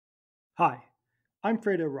Hi, I'm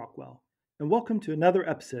Fredo Rockwell, and welcome to another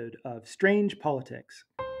episode of Strange Politics.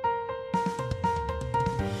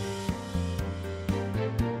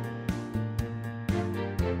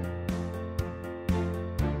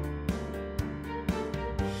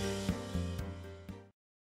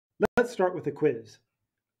 Let's start with a quiz.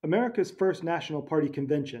 America's first National Party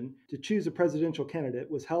convention to choose a presidential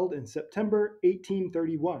candidate was held in September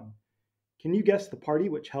 1831. Can you guess the party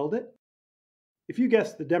which held it? If you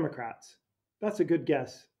guessed the Democrats, that's a good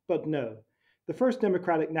guess, but no. The first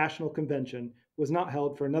Democratic National Convention was not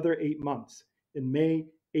held for another 8 months, in May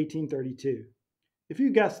 1832. If you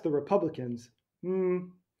guessed the Republicans,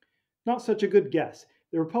 not such a good guess.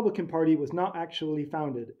 The Republican Party was not actually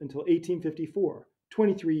founded until 1854,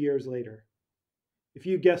 23 years later. If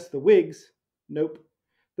you guessed the Whigs, nope.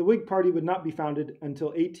 The Whig Party would not be founded until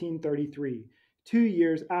 1833, 2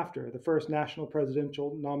 years after the first national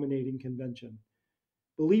presidential nominating convention.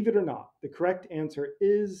 Believe it or not, the correct answer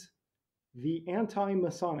is the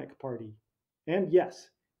Anti-Masonic Party. And yes,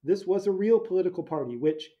 this was a real political party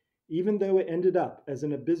which, even though it ended up as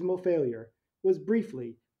an abysmal failure, was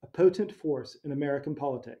briefly a potent force in American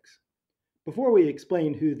politics. Before we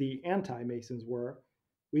explain who the anti-Masons were,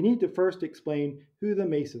 we need to first explain who the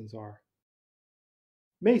Masons are.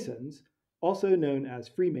 Masons, also known as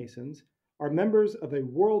Freemasons, are members of a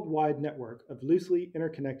worldwide network of loosely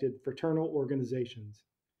interconnected fraternal organizations.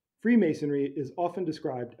 Freemasonry is often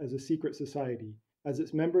described as a secret society, as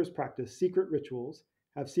its members practice secret rituals,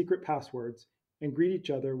 have secret passwords, and greet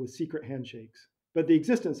each other with secret handshakes. But the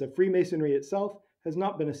existence of Freemasonry itself has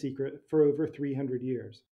not been a secret for over 300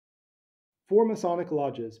 years. Four Masonic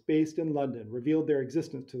lodges based in London revealed their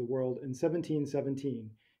existence to the world in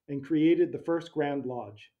 1717 and created the first Grand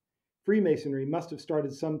Lodge. Freemasonry must have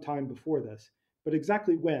started some time before this, but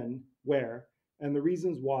exactly when, where, and the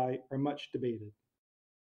reasons why are much debated.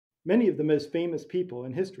 Many of the most famous people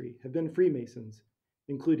in history have been Freemasons,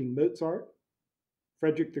 including Mozart,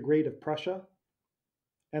 Frederick the Great of Prussia,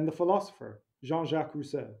 and the philosopher Jean-Jacques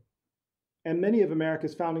Rousseau. And many of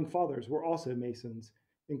America's founding fathers were also Masons,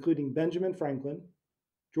 including Benjamin Franklin,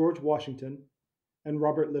 George Washington, and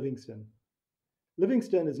Robert Livingston.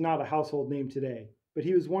 Livingston is not a household name today, but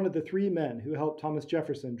he was one of the three men who helped Thomas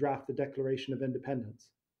Jefferson draft the Declaration of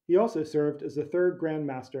Independence. He also served as the third Grand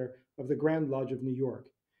Master of the Grand Lodge of New York.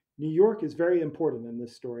 New York is very important in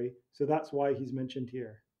this story, so that's why he's mentioned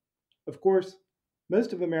here. Of course,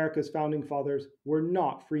 most of America's founding fathers were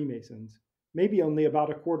not Freemasons. Maybe only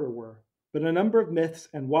about a quarter were. But a number of myths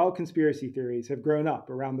and wild conspiracy theories have grown up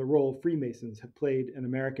around the role Freemasons have played in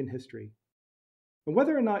American history. And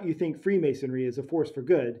whether or not you think Freemasonry is a force for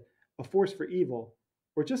good, a force for evil,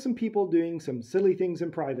 or just some people doing some silly things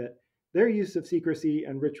in private, their use of secrecy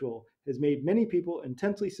and ritual has made many people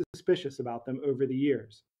intensely suspicious about them over the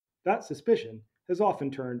years. That suspicion has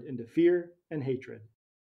often turned into fear and hatred.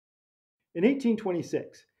 In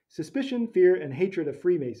 1826, suspicion, fear, and hatred of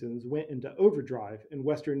Freemasons went into overdrive in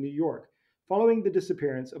western New York following the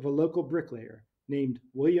disappearance of a local bricklayer named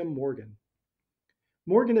William Morgan.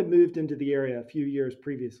 Morgan had moved into the area a few years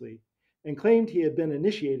previously and claimed he had been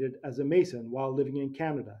initiated as a Mason while living in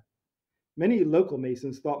Canada. Many local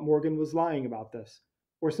Masons thought Morgan was lying about this,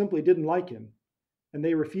 or simply didn't like him, and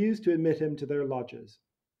they refused to admit him to their lodges.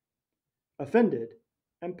 Offended,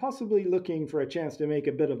 and possibly looking for a chance to make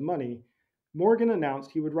a bit of money, Morgan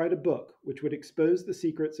announced he would write a book which would expose the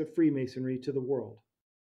secrets of Freemasonry to the world.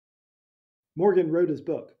 Morgan wrote his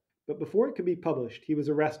book, but before it could be published, he was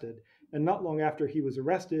arrested, and not long after he was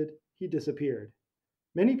arrested, he disappeared.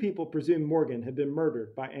 Many people presume Morgan had been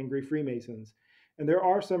murdered by angry Freemasons, and there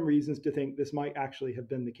are some reasons to think this might actually have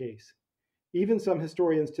been the case. Even some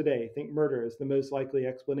historians today think murder is the most likely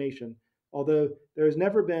explanation, although there has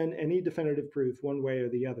never been any definitive proof one way or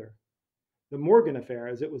the other. The Morgan Affair,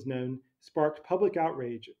 as it was known, sparked public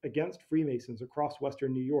outrage against Freemasons across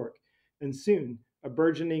western New York, and soon a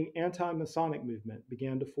burgeoning anti-Masonic movement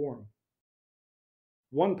began to form.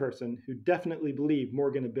 One person who definitely believed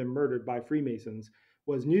Morgan had been murdered by Freemasons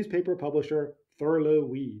was newspaper publisher Thurlow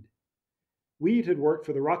Weed. Weed had worked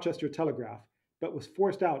for the Rochester Telegraph, but was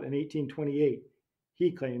forced out in 1828,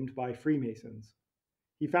 he claimed, by Freemasons.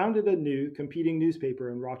 He founded a new competing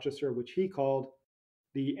newspaper in Rochester which he called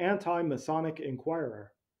the Anti-Masonic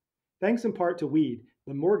Inquirer. Thanks in part to Weed,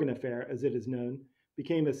 the Morgan Affair, as it is known,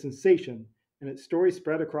 became a sensation, and its story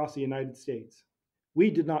spread across the United States.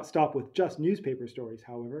 Weed did not stop with just newspaper stories,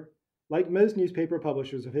 however. Like most newspaper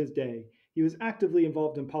publishers of his day, he was actively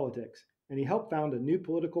involved in politics, and he helped found a new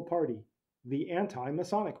political party, the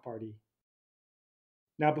Anti-Masonic Party.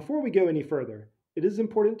 Now, before we go any further, It is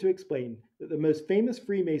important to explain that the most famous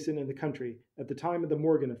Freemason in the country at the time of the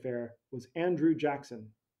Morgan affair was Andrew Jackson.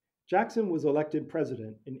 Jackson was elected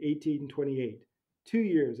president in 1828, 2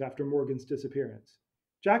 years after Morgan's disappearance.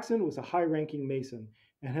 Jackson was a high-ranking Mason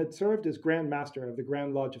and had served as Grand Master of the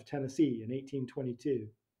Grand Lodge of Tennessee in 1822.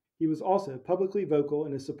 He was also publicly vocal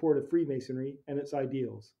in his support of Freemasonry and its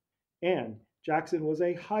ideals. And Jackson was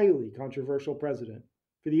a highly controversial president.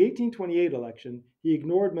 For the 1828 election, he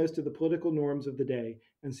ignored most of the political norms of the day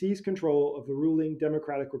and seized control of the ruling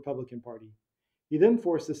Democratic-Republican Party. He then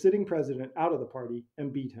forced the sitting president out of the party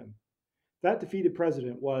and beat him. That defeated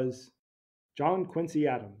president was John Quincy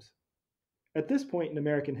Adams. At this point in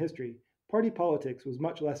American history, party politics was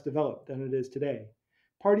much less developed than it is today.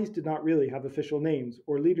 Parties did not really have official names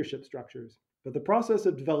or leadership structures, but the process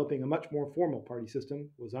of developing a much more formal party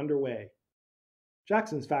system was underway.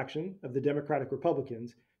 Jackson's faction of the Democratic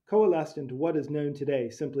Republicans coalesced into what is known today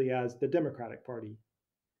simply as the Democratic Party.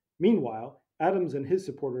 Meanwhile, Adams and his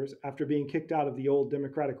supporters, after being kicked out of the old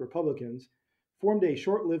Democratic Republicans, formed a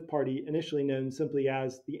short-lived party initially known simply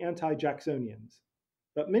as the Anti-Jacksonians.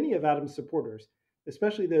 But many of Adams' supporters,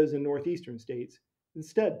 especially those in northeastern states,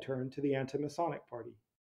 instead turned to the Anti-Masonic Party.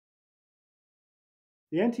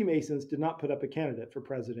 The Anti-Masons did not put up a candidate for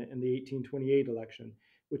president in the 1828 election,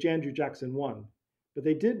 which Andrew Jackson won, but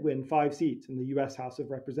they did win 5 seats in the U.S. House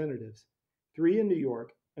of Representatives, 3 in New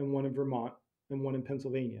York and 1 in Vermont and 1 in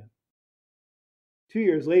Pennsylvania. 2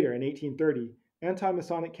 years later, in 1830,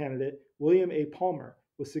 anti-Masonic candidate William A. Palmer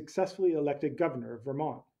was successfully elected governor of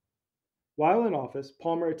Vermont. While in office,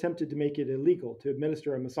 Palmer attempted to make it illegal to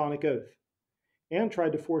administer a Masonic oath and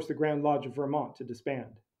tried to force the Grand Lodge of Vermont to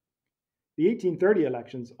disband. The 1830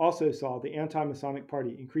 elections also saw the Anti-Masonic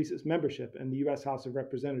Party increase its membership in the U.S. House of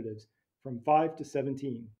Representatives from 5 to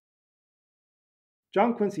 17.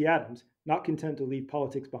 John Quincy Adams, not content to leave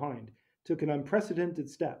politics behind, took an unprecedented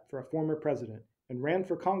step for a former president and ran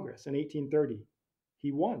for Congress in 1830.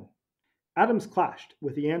 He won. Adams clashed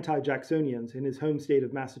with the anti-Jacksonians in his home state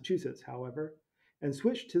of Massachusetts, however, and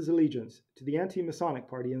switched his allegiance to the Anti-Masonic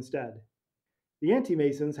Party instead. The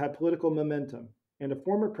Anti-Masons had political momentum and a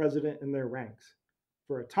former president in their ranks.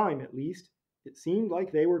 For a time, at least, it seemed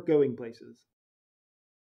like they were going places.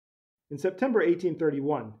 In September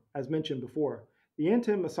 1831, as mentioned before, the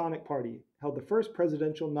Anti-Masonic Party held the first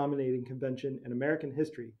presidential nominating convention in American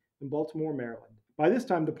history in Baltimore, Maryland. By this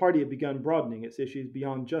time, the party had begun broadening its issues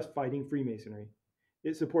beyond just fighting Freemasonry.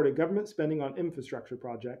 It supported government spending on infrastructure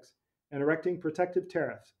projects and erecting protective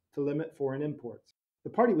tariffs to limit foreign imports.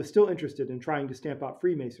 The party was still interested in trying to stamp out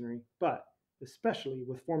Freemasonry, but, especially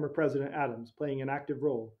with former President Adams playing an active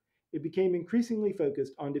role, it became increasingly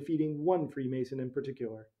focused on defeating one Freemason in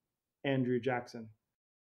particular, Andrew Jackson.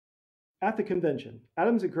 At the convention,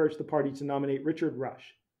 Adams encouraged the party to nominate Richard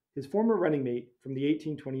Rush, his former running mate from the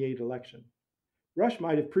 1828 election. Rush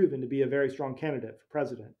might have proven to be a very strong candidate for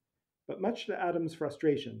president, but much to Adams'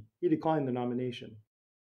 frustration, he declined the nomination.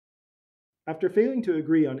 After failing to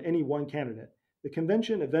agree on any one candidate, the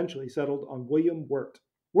convention eventually settled on William Wirt.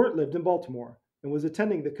 Wirt lived in Baltimore and was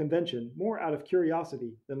attending the convention more out of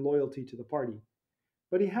curiosity than loyalty to the party,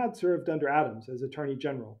 but he had served under Adams as Attorney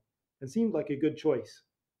General and seemed like a good choice,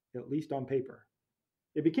 at least on paper.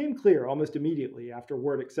 It became clear almost immediately after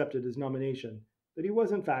Wirt accepted his nomination that he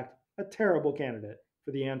was in fact a terrible candidate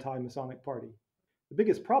for the Anti-Masonic Party. The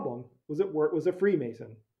biggest problem was that Wirt was a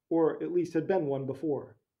Freemason, or at least had been one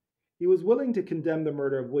before. He was willing to condemn the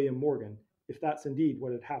murder of William Morgan, if that's indeed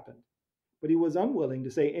what had happened, but he was unwilling to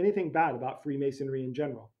say anything bad about Freemasonry in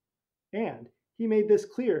general. And he made this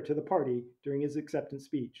clear to the party during his acceptance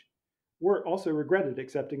speech. Wirt also regretted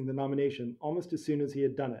accepting the nomination almost as soon as he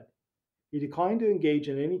had done it. He declined to engage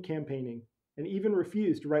in any campaigning and even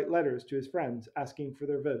refused to write letters to his friends asking for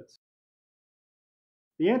their votes.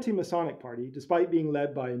 The Anti-Masonic Party, despite being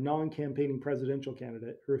led by a non-campaigning presidential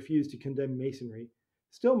candidate who refused to condemn Masonry,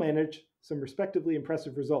 still managed some respectively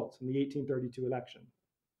impressive results in the 1832 election.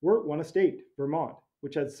 Wirt won a state, Vermont,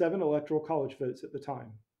 which had 7 electoral college votes at the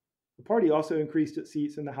time. The party also increased its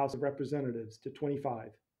seats in the House of Representatives to 25.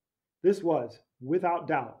 This was, without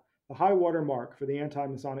doubt, the high water mark for the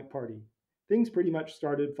Anti-Masonic Party. Things pretty much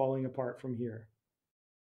started falling apart from here.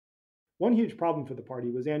 One huge problem for the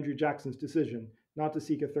party was Andrew Jackson's decision not to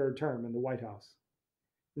seek a third term in the White House.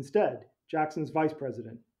 Instead, Jackson's vice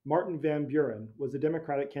president, Martin Van Buren, was the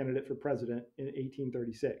Democratic candidate for president in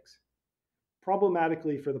 1836.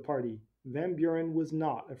 Problematically for the party, Van Buren was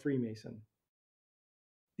not a Freemason.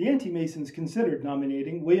 The Anti-Masons considered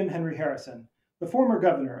nominating William Henry Harrison, the former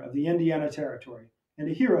governor of the Indiana Territory and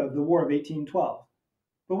a hero of the War of 1812.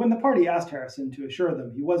 But when the party asked Harrison to assure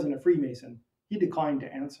them he wasn't a Freemason, he declined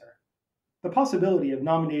to answer. The possibility of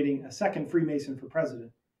nominating a second Freemason for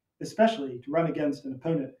president, especially to run against an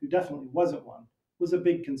opponent who definitely wasn't one, was a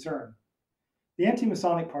big concern. The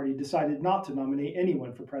Anti-Masonic Party decided not to nominate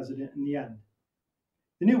anyone for president in the end.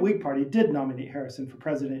 The new Whig Party did nominate Harrison for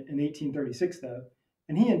president in 1836, though,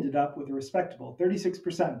 and he ended up with a respectable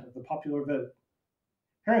 36% of the popular vote.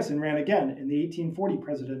 Harrison ran again in the 1840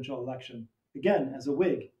 presidential election, again as a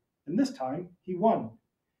Whig, and this time he won,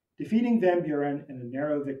 defeating Van Buren in a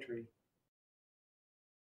narrow victory.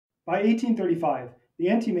 By 1835, the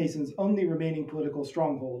Anti-Masons' only remaining political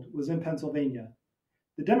stronghold was in Pennsylvania.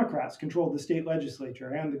 The Democrats controlled the state legislature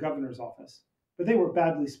and the governor's office, but they were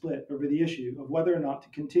badly split over the issue of whether or not to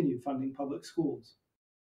continue funding public schools.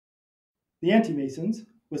 The Anti-Masons,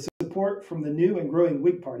 with support from the new and growing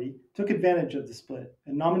Whig Party, took advantage of the split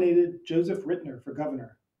and nominated Joseph Ritner for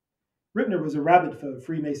governor. Ritner was a rabid foe of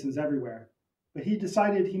Freemasons everywhere, but he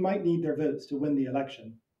decided he might need their votes to win the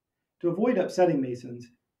election. To avoid upsetting Masons,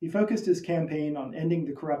 he focused his campaign on ending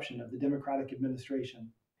the corruption of the Democratic administration.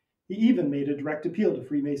 He even made a direct appeal to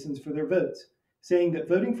Freemasons for their votes, saying that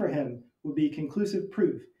voting for him would be conclusive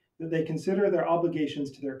proof that they consider their obligations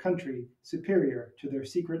to their country superior to their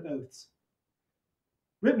secret oaths.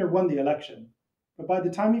 Ritner won the election, but by the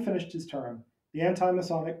time he finished his term, the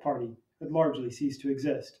Anti-Masonic Party had largely ceased to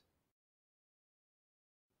exist.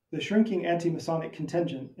 The shrinking anti-Masonic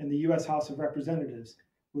contingent in the U.S. House of Representatives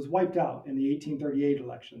was wiped out in the 1838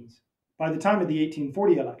 elections. By the time of the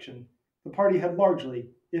 1840 election, the party had largely,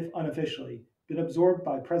 if unofficially, been absorbed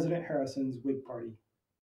by President Harrison's Whig Party.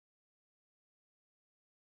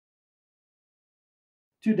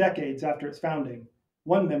 2 decades after its founding,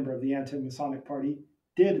 one member of the Anti-Masonic Party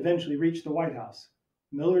did eventually reach the White House,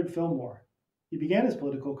 Millard Fillmore. He began his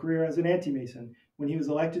political career as an anti-Mason when he was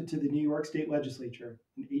elected to the New York State Legislature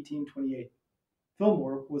in 1828.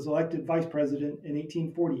 Fillmore was elected vice president in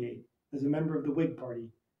 1848 as a member of the Whig Party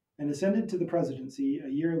and ascended to the presidency a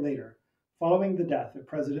year later, following the death of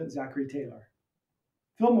President Zachary Taylor.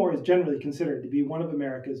 Fillmore is generally considered to be one of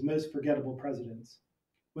America's most forgettable presidents.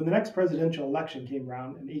 When the next presidential election came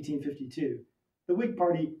round in 1852, the Whig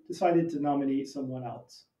Party decided to nominate someone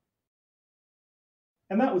else.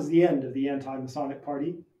 And that was the end of the Anti-Masonic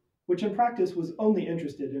Party, which in practice was only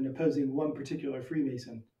interested in opposing one particular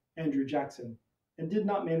Freemason, Andrew Jackson, and did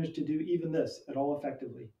not manage to do even this at all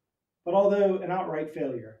effectively. But although an outright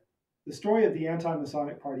failure, the story of the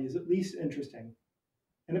Anti-Masonic Party is at least interesting,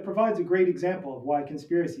 and it provides a great example of why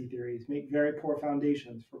conspiracy theories make very poor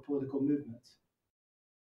foundations for political movements.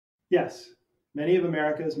 Yes, many of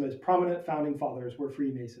America's most prominent founding fathers were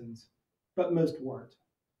Freemasons, but most weren't.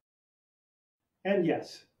 And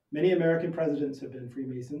yes, many American presidents have been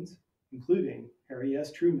Freemasons, including Harry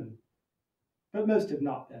S. Truman, but most have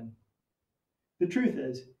not been. The truth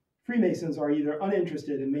is, Freemasons are either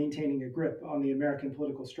uninterested in maintaining a grip on the American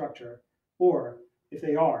political structure, or, if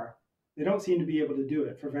they are, they don't seem to be able to do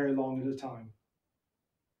it for very long at a time.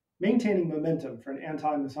 Maintaining momentum for an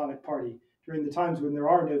anti-Masonic party during the times when there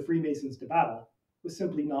are no Freemasons to battle was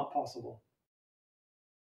simply not possible.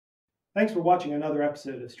 Thanks for watching another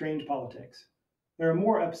episode of Strange Politics. There are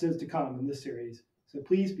more episodes to come in this series, so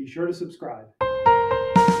please be sure to subscribe.